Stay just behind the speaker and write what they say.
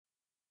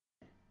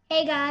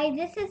Hey guys,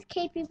 this is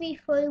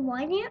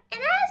KPP41 here, and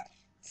I have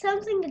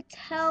something to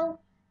tell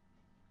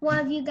one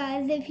of you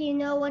guys if you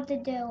know what to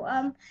do.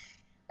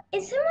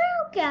 It's a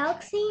Mario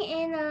Galaxy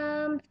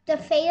and the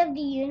fate of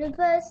the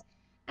universe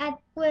at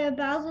where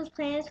Bowser's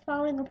planet is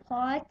falling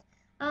apart.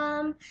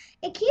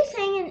 It keeps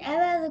saying an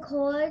error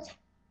record,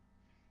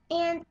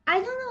 and I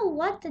don't know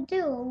what to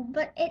do.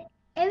 But the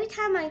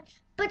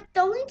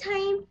only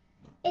time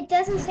it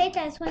doesn't say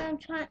that is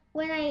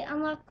when I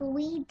unlock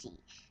Luigi.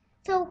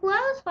 So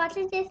whoever's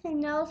watching this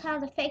and knows how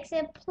to fix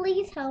it,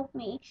 please help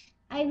me.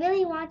 I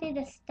really wanted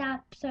to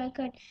stop so I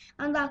could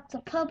unlock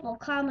the purple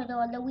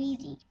Commodore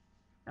Luigi.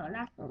 No,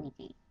 not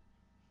Luigi.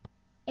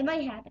 It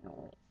might happen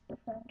if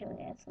I'm doing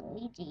it as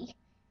Luigi.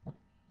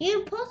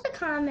 You post a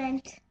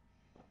comment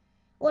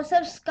or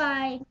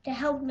subscribe to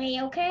help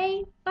me,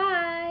 okay?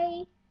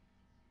 Bye!